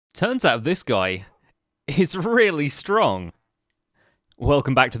Turns out this guy is really strong.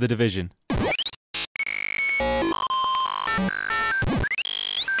 Welcome back to The Division.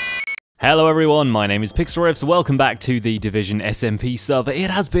 Hello everyone, my name is Pixlriffs. Welcome back to the DivisionSMP server. It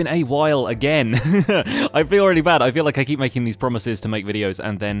has been a while again. I feel really bad. I feel like I keep making these promises to make videos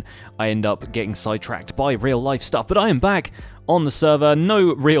and then I end up getting sidetracked by real life stuff. But I am back on the server.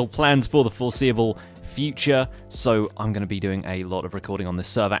 No real plans for the foreseeable future, so I'm going to be doing a lot of recording on this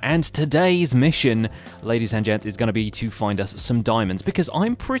server. And today's mission, ladies and gents, is going to be to find us some diamonds, because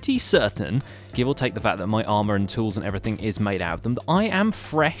I'm pretty certain, give or take the fact that my armor and tools and everything is made out of them, that I am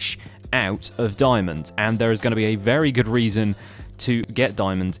fresh out of diamonds, and there is going to be a very good reason to get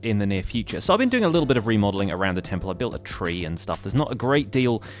diamonds in the near future. So I've been doing a little bit of remodeling around the temple. I built a tree and stuff. There's not a great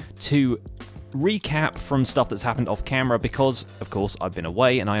deal to recap from stuff that's happened off camera because, of course, I've been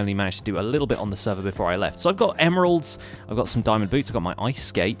away and I only managed to do a little bit on the server before I left. So I've got emeralds, I've got some diamond boots, I've got my ice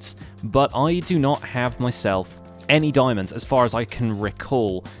skates, but I do not have myself any diamonds as far as I can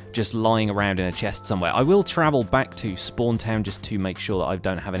recall just lying around in a chest somewhere. I will travel back to Spawn Town just to make sure that I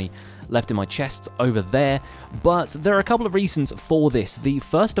don't have any left in my chests over there, but there are a couple of reasons for this, the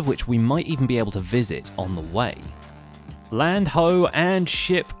first of which we might even be able to visit on the way. Land ho and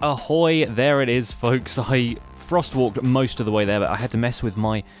ship ahoy. There it is, folks. I frostwalked most of the way there, but I had to mess with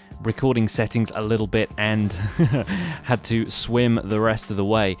my recording settings a little bit and had to swim the rest of the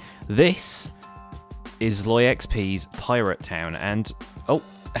way. This is ZloYxp's Pirate Town, and oh,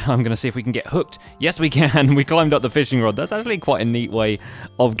 I'm going to see if we can get hooked. Yes, we can. We climbed up the fishing rod. That's actually quite a neat way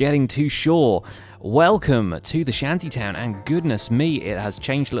of getting to shore. Welcome to the shantytown, and goodness me, it has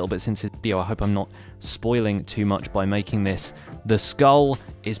changed a little bit since this video. I hope I'm not spoiling too much by making this. The skull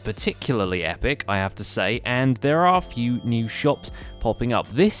is particularly epic, I have to say, and there are a few new shops popping up.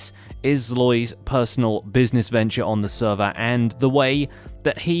 This is Zloy's personal business venture on the server, and the way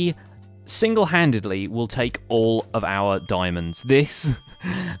that he single-handedly will take all of our diamonds. This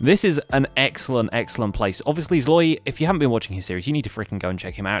is an excellent place. Obviously, Zloy, if you haven't been watching his series, you need to freaking go and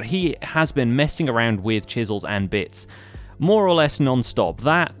check him out. He has been messing around with chisels and bits more or less non-stop.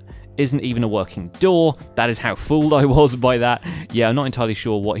 That isn't even a working door. That is how fooled I was by that. Yeah, I'm not entirely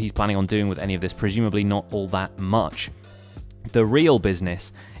sure what he's planning on doing with any of this. Presumably not all that much. The real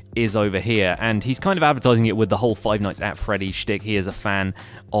business is over here, and he's kind of advertising it with the whole Five Nights at Freddy's shtick. He is a fan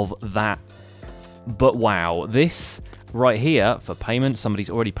of that. But wow, this right here for payment, somebody's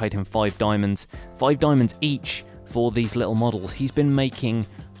already paid him 5 diamonds. 5 diamonds each for these little models. He's been making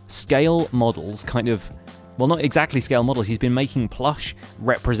scale models, kind of, well, not exactly scale models. He's been making plush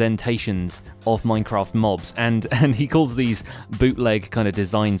representations of Minecraft mobs, and he calls these bootleg kind of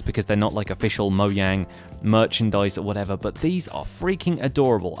designs because they're not like official Mojang merchandise or whatever, but these are freaking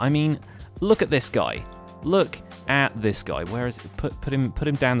adorable. I mean, look at this guy. Look at this guy. Where is it? Put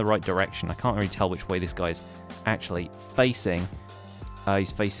him down the right direction. I can't really tell which way this guy's actually facing.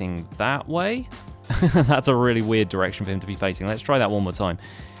 He's facing that way. That's a really weird direction for him to be facing. Let's try that one more time.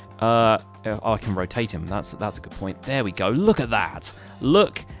 Oh, I can rotate him. That's a good point. There we go. Look at that.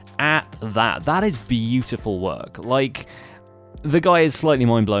 Look at that. That is beautiful work. Like, the guy is slightly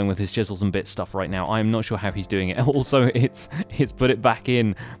mind-blowing with his chisels and bits stuff right now. I'm not sure how he's doing it. Also, it's put it back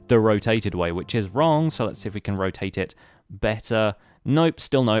in the rotated way, which is wrong. So let's see if we can rotate it better. Nope,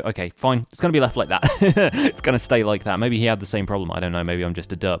 still no. Okay, fine. It's going to be left like that. It's going to stay like that. Maybe he had the same problem. I don't know. Maybe I'm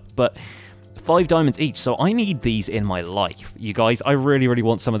just a derp. But 5 diamonds each, so I need these in my life, you guys. I really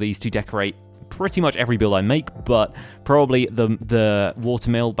want some of these to decorate pretty much every build I make, but probably the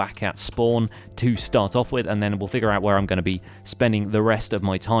watermill back at spawn to start off with, and then we'll figure out where I'm going to be spending the rest of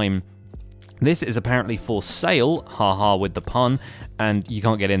my time. This is apparently for sale, haha with the pun, and you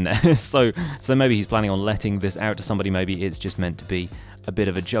can't get in there. so maybe he's planning on letting this out to somebody. Maybe it's just meant to be a bit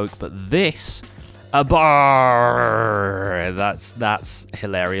of a joke, but this, a bar! That's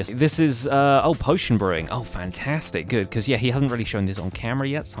hilarious. This is, oh, potion brewing. Oh, fantastic. Good, because, yeah, he hasn't really shown this on camera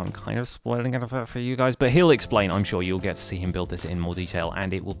yet, so I'm kind of spoiling it for you guys. But he'll explain. I'm sure you'll get to see him build this in more detail,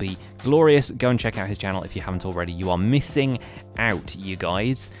 and it will be glorious. Go and check out his channel if you haven't already. You are missing out, you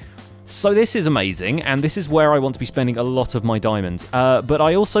guys. So this is amazing, and this is where I want to be spending a lot of my diamonds. But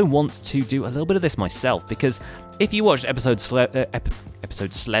I also want to do a little bit of this myself, because if you watched episode 7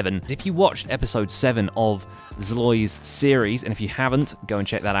 of Zloy's series, and if you haven't, go and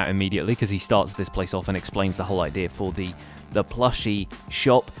check that out immediately, because he starts this place off and explains the whole idea for the plushie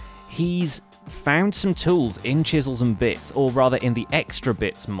shop. He's found some tools in Chisels and Bits, or rather in the Extra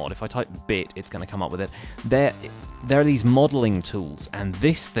Bits mod. If I type bit, it's going to come up with it. There are these modeling tools, and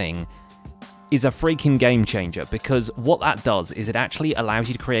this thing is a freaking game changer, because what that does is it actually allows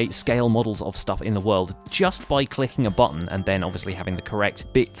you to create scale models of stuff in the world just by clicking a button and then obviously having the correct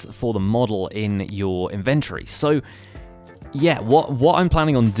bits for the model in your inventory. So yeah, what I'm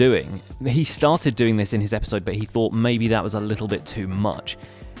planning on doing, he started doing this in his episode, but he thought maybe that was a little bit too much,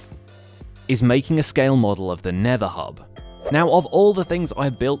 is making a scale model of the Nether Hub. Now, of all the things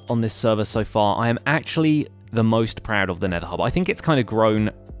I've built on this server so far, I am actually the most proud of the Nether Hub. I think it's kind of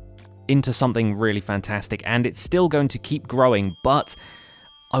grown into something really fantastic, and it's still going to keep growing, but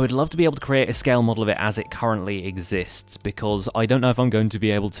I would love to be able to create a scale model of it as it currently exists, because I don't know if I'm going to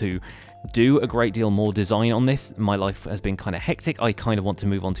be able to do a great deal more design on this. My life has been kind of hectic. I kind of want to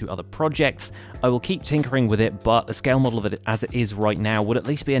move on to other projects. I will keep tinkering with it, but a scale model of it as it is right now would at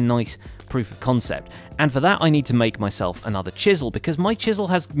least be a nice proof of concept. And for that, I need to make myself another chisel, because my chisel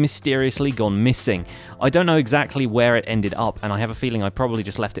has mysteriously gone missing. I don't know exactly where it ended up, and I have a feeling I probably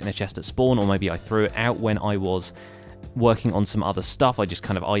just left it in a chest at spawn, or maybe I threw it out when I was working on some other stuff. I just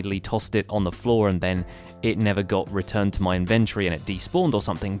kind of idly tossed it on the floor, and then it never got returned to my inventory and it despawned or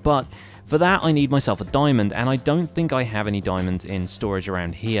something. But for that, I need myself a diamond, and I don't think I have any diamonds in storage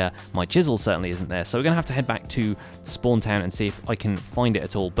around here. My chisel certainly isn't there, so we're going to have to head back to Spawn Town and see if I can find it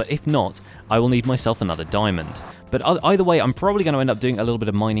at all. But if not, I will need myself another diamond. But either way, I'm probably going to end up doing a little bit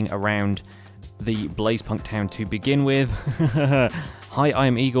of mining around the Blazepunk town to begin with. Hi, I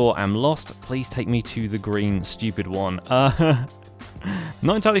am Igor, I'm lost. Please take me to the green stupid one.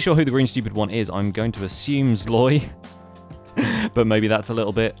 Not entirely sure who the green stupid one is. I'm going to assume Zloy. But maybe that's a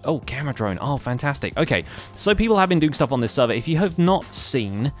little bit... Oh, camera drone. Oh, fantastic. Okay, so people have been doing stuff on this server. If you have not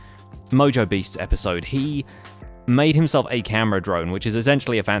seen Mojo Beast's episode, he made himself a camera drone, which is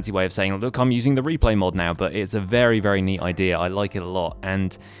essentially a fancy way of saying, look, I'm using the replay mod now, but it's a very, very neat idea. I like it a lot.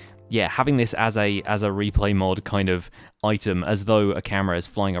 And yeah, having this as a replay mod kind of item, as though a camera is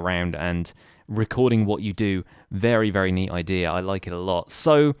flying around and recording what you do, very, very neat idea. I like it a lot.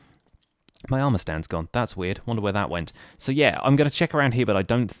 So my armor stand's gone. That's weird. Wonder where that went. So yeah, I'm going to check around here, but I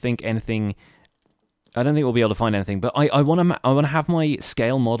don't think anything... I don't think we'll be able to find anything, but I want to have my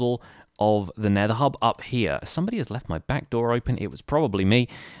scale model of the Nether Hub up here. Somebody has left my back door open. It was probably me.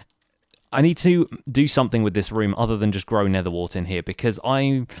 I need to do something with this room other than just grow nether wart in here, because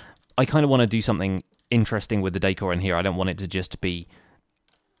I kind of want to do something interesting with the decor in here. I don't want it to just be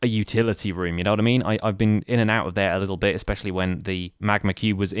a utility room, you know what I mean? I've been in and out of there a little bit, especially when the magma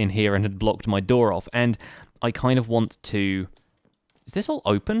cube was in here and had blocked my door off, and I kind of want to... Is this all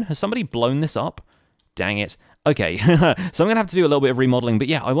open? Has somebody blown this up? Dang it. Okay, so I'm going to have to do a little bit of remodeling, but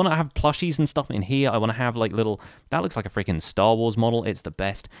yeah, I want to have plushies and stuff in here. I want to have like little... That looks like a freaking Star Wars model. It's the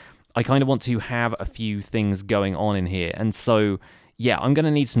best. I kind of want to have a few things going on in here, and so... Yeah, I'm going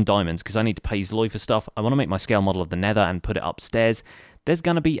to need some diamonds because I need to pay Zloy for stuff. I want to make my scale model of the nether and put it upstairs. There's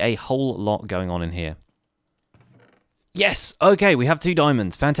going to be a whole lot going on in here. Yes! Okay, we have 2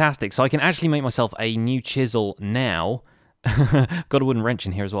 diamonds. Fantastic. So I can actually make myself a new chisel now. Got a wooden wrench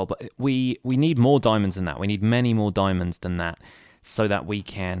in here as well, but we need more diamonds than that. We need many more diamonds than that so that we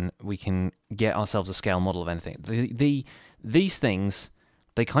can get ourselves a scale model of anything. These things...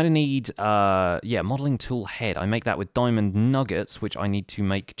 They kind of need, yeah, modeling tool head. I make that with diamond nuggets, which I need to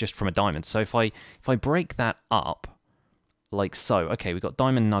make just from a diamond. So if I break that up, like so, okay, we've got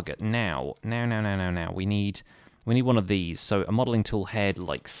diamond nugget. Now, we need one of these. So a modeling tool head,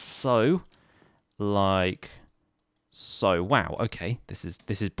 like so, Wow, okay, this is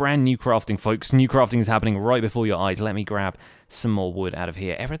brand new crafting, folks. New crafting is happening right before your eyes. Let me grab some more wood out of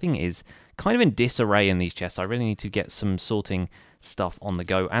here. Everything is kind of in disarray in these chests. I really need to get some sorting stuff on the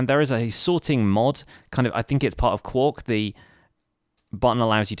go. And there is a sorting mod, kind of, I think it's part of Quark. The button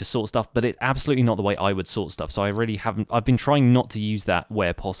allows you to sort stuff, but it's absolutely not the way I would sort stuff. So I really haven't, I've been trying not to use that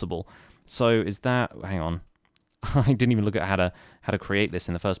where possible. So is that, hang on. I didn't even look at how to create this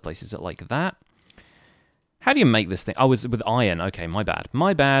in the first place. Is it like that? How do you make this thing? Oh, it's with iron. Okay, my bad.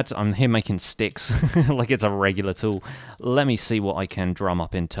 My bad. I'm here making sticks like it's a regular tool. Let me see what I can drum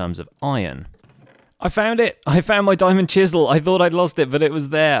up in terms of iron. I found it! I found my diamond chisel! I thought I'd lost it, but it was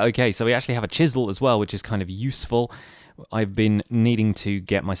there. Okay, so we actually have a chisel as well, which is kind of useful. I've been needing to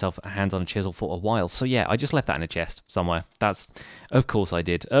get myself a hand on a chisel for a while. So yeah, I just left that in a chest somewhere. That's... Of course I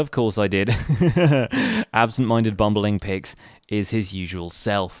did. Of course I did. Absent-minded bumbling Pix is his usual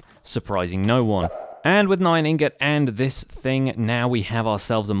self, surprising no one. And with 9 ingot and this thing, now we have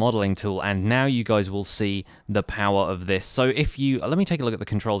ourselves a modeling tool, and now you guys will see the power of this. So if you... Let me take a look at the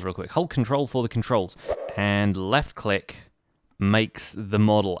controls real quick. Hold control for the controls, and left click makes the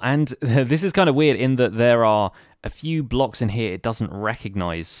model. And this is kind of weird in that there are a few blocks in here it doesn't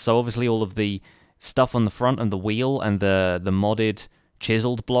recognize. So obviously all of the stuff on the front and the wheel and the modded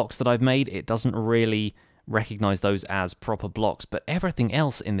chiseled blocks that I've made, it doesn't really recognize those as proper blocks, but everything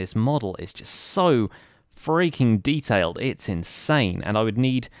else in this model is just so freaking detailed. It's insane, and I would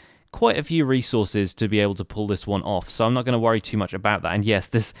need quite a few resources to be able to pull this one off, so I'm not going to worry too much about that. And yes,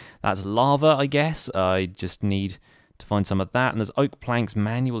 that's lava, I guess. I just need to find some of that, and there's oak planks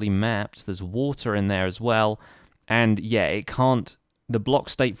manually mapped. There's water in there as well, and yeah, it can't... The block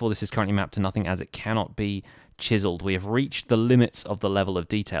state for this is currently mapped to nothing, as it cannot be chiseled. We have reached the limits of the level of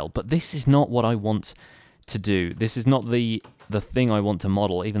detail, but this is not what I want to do. This is not the thing I want to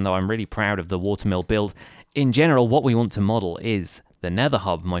model, even though I'm really proud of the watermill build. In general, what we want to model is the Nether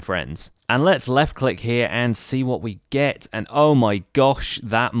Hub, my friends. And let's left click here and see what we get. And oh my gosh,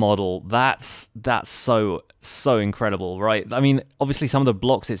 that model, that's so incredible, right? I mean, obviously some of the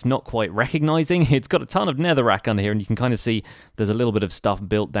blocks it's not quite recognizing. It's got a ton of netherrack under here, and you can kind of see there's a little bit of stuff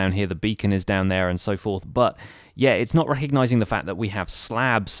built down here. The beacon is down there and so forth. But yeah, it's not recognizing the fact that we have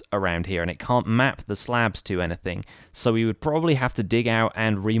slabs around here, and it can't map the slabs to anything. So we would probably have to dig out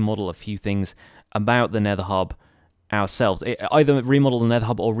and remodel a few things about the Nether Hub ourselves. Either remodel the Nether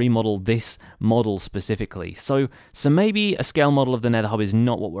Hub or remodel this model specifically. So maybe a scale model of the Nether Hub is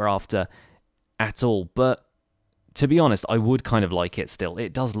not what we're after at all, but to be honest, I would kind of like it still.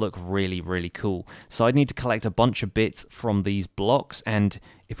 It does look really, really cool. So I'd need to collect a bunch of bits from these blocks, and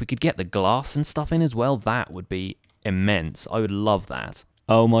if we could get the glass and stuff in as well, that would be immense. I would love that.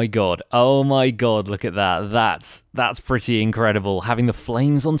 Oh my god, look at that. That's pretty incredible. Having the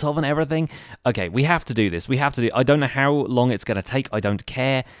flames on top and everything. Okay, we have to do this. I don't know how long it's going to take. I don't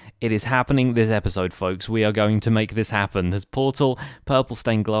care. It is happening this episode, folks. We are going to make this happen. There's portal, purple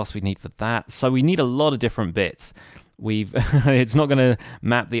stained glass we need for that. So we need a lot of different bits. It's not going to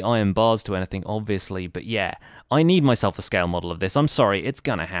map the iron bars to anything, obviously, but yeah, I need myself a scale model of this. I'm sorry, it's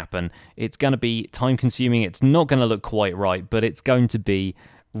going to happen. It's going to be time-consuming. It's not going to look quite right, but it's going to be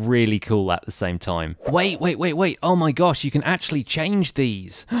really cool at the same time. Wait. Oh my gosh, you can actually change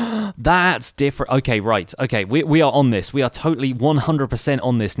these. That's different. Okay, right. Okay, we are on this. We are totally 100%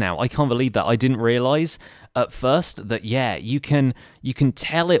 on this now. I can't believe that. I didn't realize at first that, yeah, you can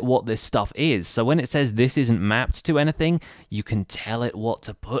tell it what this stuff is. So when it says this isn't mapped to anything, you can tell it what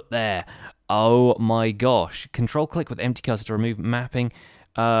to put there. Oh my gosh. Control click with empty cursor to remove mapping.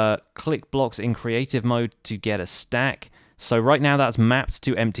 Click blocks in creative mode to get a stack. So right now that's mapped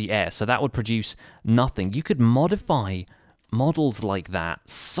to empty air, so that would produce nothing. You could modify models like that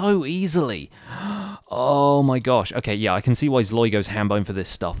so easily. Oh my gosh. Okay, yeah, I can see why ZloYxp goes hambone for this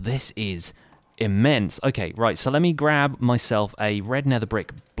stuff. This is immense. Okay, right, so let me grab myself a red nether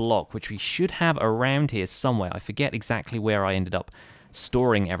brick block, which we should have around here somewhere. I forget exactly where I ended up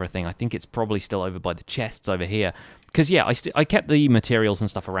storing everything. I think it's probably still over by the chests over here. Because, yeah, I kept the materials and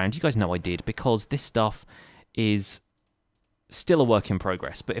stuff around. You guys know I did, because this stuff is still a work in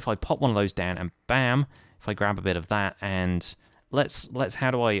progress. But if I pop one of those down and bam, if I grab a bit of that and let's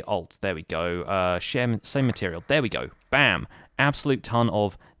how do I alt? There we go. Share same material. There we go. Bam. Absolute ton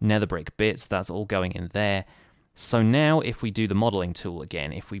of nether brick bits. That's all going in there. So now if we do the modeling tool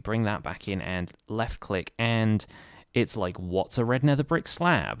again, if we bring that back in and left click, and it's like, what's a red nether brick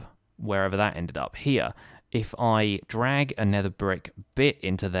slab? Wherever that ended up. Here. If I drag a nether brick bit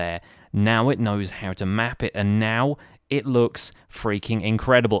into there, now it knows how to map it, and now it looks freaking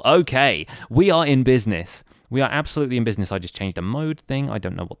incredible. Okay, we are in business. We are absolutely in business. I just changed a mode thing. I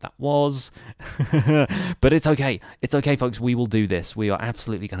don't know what that was. But it's okay. It's okay, folks. We will do this. We are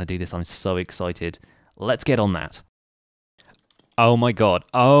absolutely going to do this. I'm so excited. Let's get on that. Oh my god.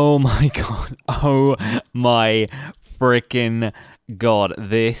 Oh my god. Oh my freaking god.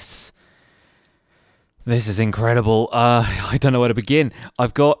 This is incredible. I don't know where to begin.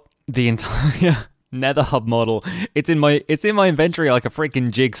 I've got the entire Nether Hub model. It's in my inventory like a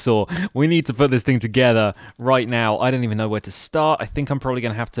freaking jigsaw. We need to put this thing together right now. I don't even know where to start. I think I'm probably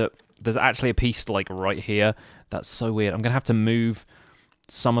gonna have to... There's actually a piece like right here. That's so weird. I'm gonna have to move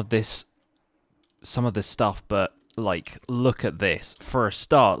some of this stuff, but like, look at this. For a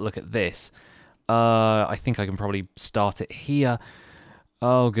start, look at this. I think I can probably start it here.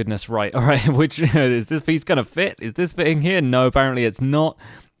 Oh goodness, right. All right, which is this piece gonna fit? Is this fitting here? No, apparently it's not.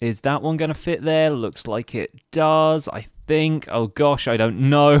 Is that one going to fit there? Looks like it does, I think. Oh gosh, I don't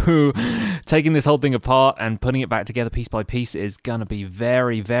know. Taking this whole thing apart and putting it back together piece by piece is going to be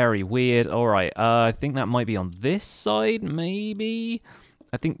very, very weird. All right, I think that might be on this side, maybe?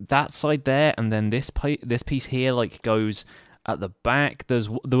 I think that side there, and then this piece here, like, goes at the back. There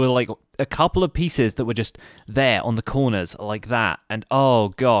were, like, a couple of pieces that were just there on the corners, like that. And, oh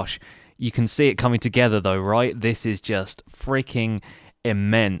gosh, you can see it coming together, though, right? This is just freaking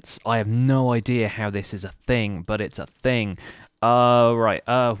immense. I have no idea how this is a thing, but it's a thing. Right,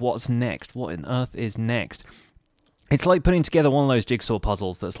 what's next? What on earth is next? It's like putting together one of those jigsaw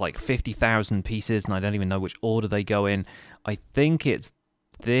puzzles that's like 50,000 pieces, and I don't even know which order they go in. I think it's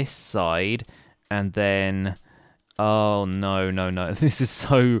this side, and then... Oh, no. This is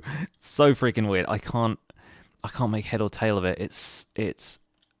so freaking weird. I can't make head or tail of it. It's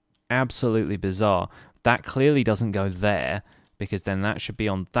absolutely bizarre. That clearly doesn't go there, because then that should be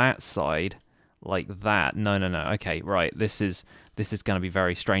on that side, like that. No. Okay, right. This is going to be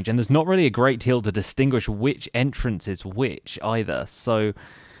very strange. And there's not really a great deal to distinguish which entrance is which either. So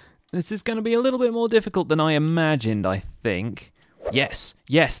this is going to be a little bit more difficult than I imagined, I think. Yes,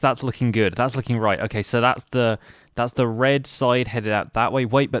 that's looking good. That's looking right. Okay, so that's the red side headed out that way.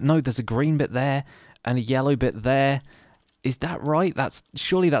 Wait, but no, there's a green bit there and a yellow bit there. Is that right?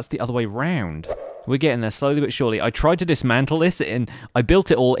 Surely that's the other way round. We're getting there slowly but surely. I tried to dismantle this, and I built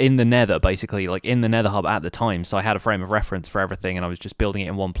it all in the nether, basically, like in the nether hub at the time, so I had a frame of reference for everything, and I was just building it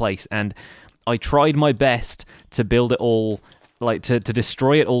in one place, and I tried my best to build it all, like, to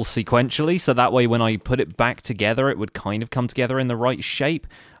destroy it all sequentially, so that way when I put it back together, it would kind of come together in the right shape.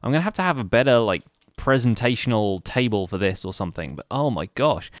 I'm going to have a better, like, presentational table for this or something, but oh my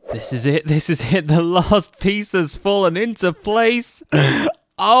gosh. This is it, the last piece has fallen into place.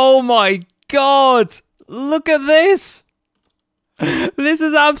 Oh my God, look at this. This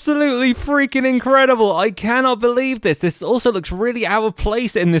is absolutely freaking incredible. I cannot believe this. This also looks really out of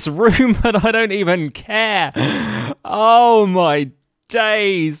place in this room, but I don't even care. Oh my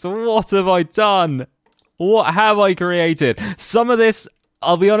days, what have I done? What have I created? Some of this,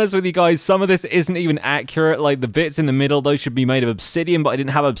 I'll be honest with you guys, some of this isn't even accurate. Like the bits in the middle, those should be made of obsidian, but I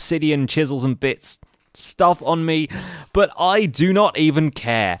didn't have obsidian chisels and bits stuff on me. But I do not even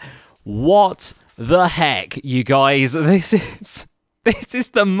care. What the heck, you guys? This is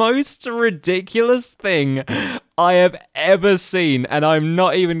the most ridiculous thing I have ever seen, and I'm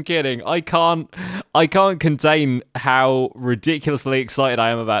not even kidding. I can't contain how ridiculously excited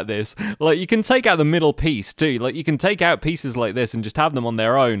I am about this. Like, you can take out the middle piece too. Like, you can take out pieces like this and just have them on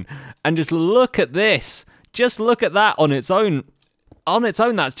their own, and just look at this. Just look at that on its own. On its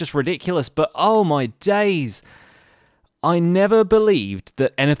own, that's just ridiculous. But oh my days. I never believed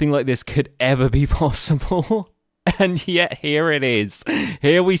that anything like this could ever be possible. And yet here it is.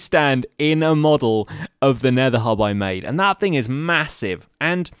 Here we stand in a model of the nether hub I made. And that thing is massive.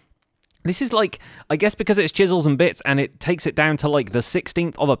 And this is like, I guess because it's chisels and bits and it takes it down to like the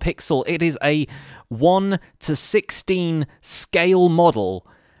 16th of a pixel, it is a 1:16 scale model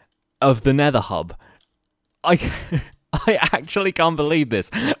of the nether hub. I actually can't believe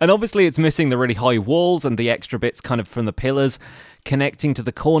this. And obviously it's missing the really high walls and the extra bits kind of from the pillars connecting to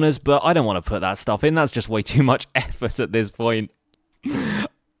the corners, but I don't want to put that stuff in. That's just way too much effort at this point.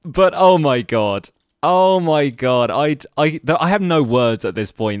 But oh my God. Oh my God. I have no words at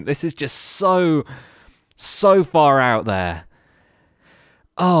this point. This is just so far out there.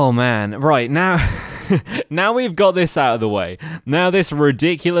 Oh man. Right, now now we've got this out of the way. Now this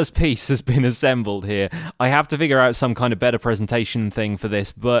ridiculous piece has been assembled here. I have to figure out some kind of better presentation thing for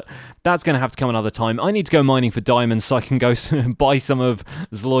this, but that's going to have to come another time. I need to go mining for diamonds so I can go buy some of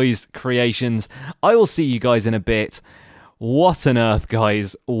ZloY's creations. I will see you guys in a bit. What on earth,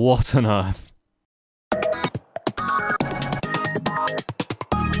 guys? What on earth?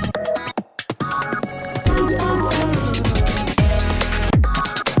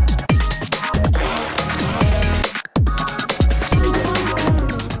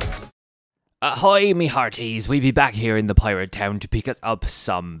 Ahoy, me hearties, we be back here in the pirate town to pick us up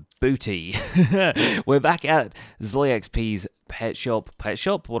some booty. We're back at ZloYxp's pet shop.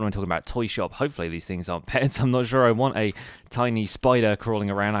 What am I talking about? Toy shop. Hopefully these things aren't pets. I'm not sure I want a tiny spider crawling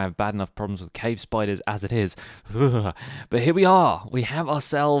around. I have bad enough problems with cave spiders as it is. But here we are. We have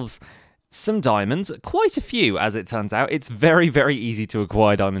ourselves some diamonds. Quite a few, as it turns out. It's very, very easy to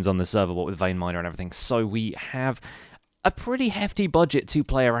acquire diamonds on the server, what with Vein Miner and everything. So we have a pretty hefty budget to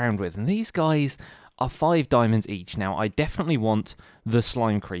play around with, and these guys are 5 diamonds each. Now, I definitely want the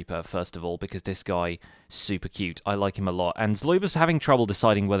slime creeper, first of all, because this guy, super cute. I like him a lot, and ZloY was having trouble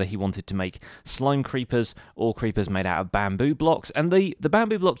deciding whether he wanted to make slime creepers or creepers made out of bamboo blocks, and the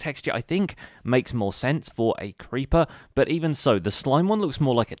bamboo block texture, I think, makes more sense for a creeper, but even so, the slime one looks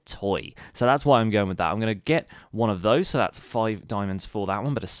more like a toy, so that's why I'm going with that. I'm going to get one of those, so that's 5 diamonds for that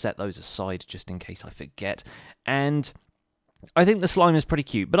one, but to set those aside just in case I forget, and I think the slime is pretty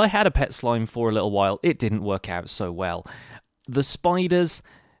cute, but I had a pet slime for a little while. It didn't work out so well. The spiders,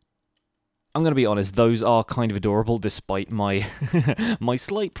 I'm going to be honest, those are kind of adorable despite my my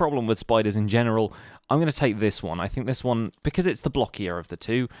slight problem with spiders in general. I'm going to take this one. I think this one, because it's the blockier of the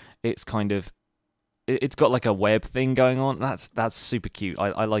two, it's it's got like a web thing going on. That's super cute.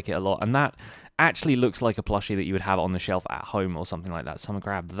 I like it a lot. And that actually looks like a plushie that you would have on the shelf at home or something like that. So I'm gonna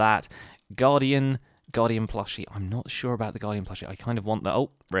grab that. Guardian plushie. I'm not sure about the Guardian plushie. I kind of want the...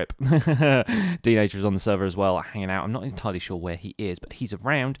 Oh, rip. D-Nature is on the server as well, hanging out. I'm not entirely sure where he is, but he's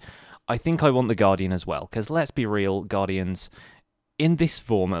around. I think I want the Guardian as well, because let's be real, Guardians, in this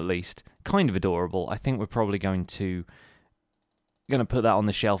form at least, kind of adorable. I think we're probably going to put that on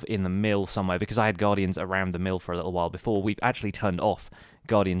the shelf in the mill somewhere, because I had Guardians around the mill for a little while before. We've actually turned off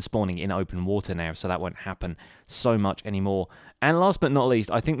Guardian spawning in open water now, so that won't happen so much anymore. And last but not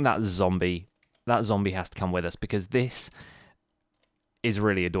least, I think that zombie has to come with us, because this is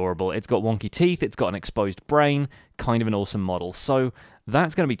really adorable. It's got wonky teeth, it's got an exposed brain, kind of an awesome model. So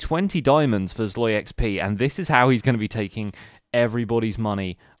that's going to be 20 diamonds for ZloYxp, and this is how he's going to be taking everybody's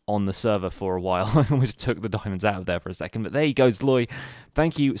money on the server for a while. I almost took the diamonds out of there for a second, but there you go, Zloy.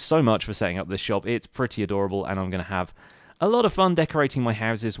 Thank you so much for setting up this shop. It's pretty adorable, and I'm going to have a lot of fun decorating my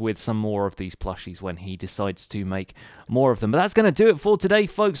houses with some more of these plushies when he decides to make more of them. But that's going to do it for today,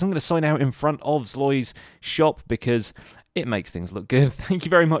 folks. I'm going to sign out in front of Zloy's shop because it makes things look good. Thank you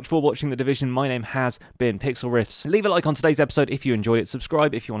very much for watching The Division. My name has been Pixlriffs. Leave a like on today's episode if you enjoyed it.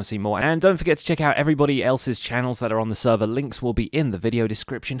 Subscribe if you want to see more. And don't forget to check out everybody else's channels that are on the server. Links will be in the video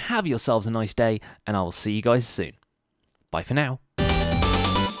description. Have yourselves a nice day, and I will see you guys soon. Bye for now.